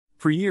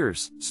For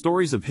years,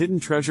 stories of hidden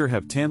treasure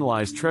have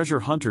tantalized treasure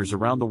hunters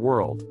around the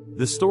world.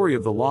 The story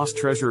of the Lost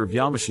Treasure of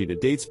Yamashita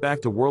dates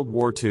back to World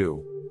War II.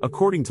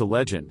 According to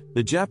legend,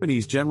 the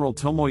Japanese General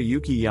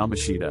Tomoyuki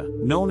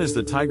Yamashita, known as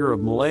the Tiger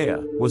of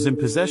Malaya, was in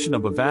possession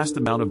of a vast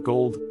amount of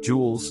gold,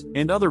 jewels,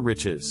 and other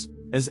riches.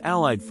 As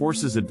Allied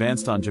forces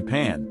advanced on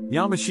Japan,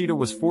 Yamashita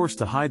was forced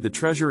to hide the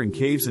treasure in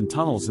caves and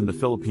tunnels in the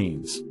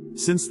Philippines.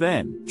 Since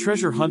then,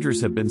 treasure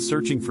hunters have been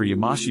searching for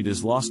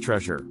Yamashita's lost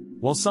treasure.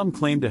 While some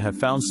claim to have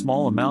found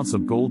small amounts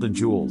of gold and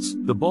jewels,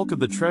 the bulk of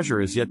the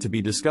treasure is yet to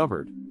be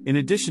discovered. In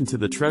addition to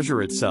the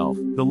treasure itself,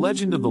 the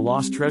legend of the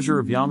Lost Treasure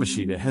of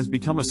Yamashita has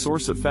become a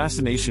source of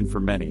fascination for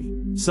many.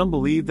 Some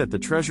believe that the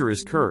treasure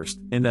is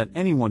cursed, and that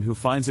anyone who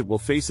finds it will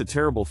face a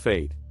terrible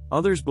fate.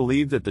 Others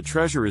believe that the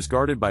treasure is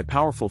guarded by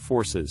powerful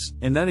forces,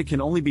 and that it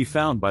can only be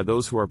found by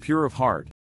those who are pure of heart.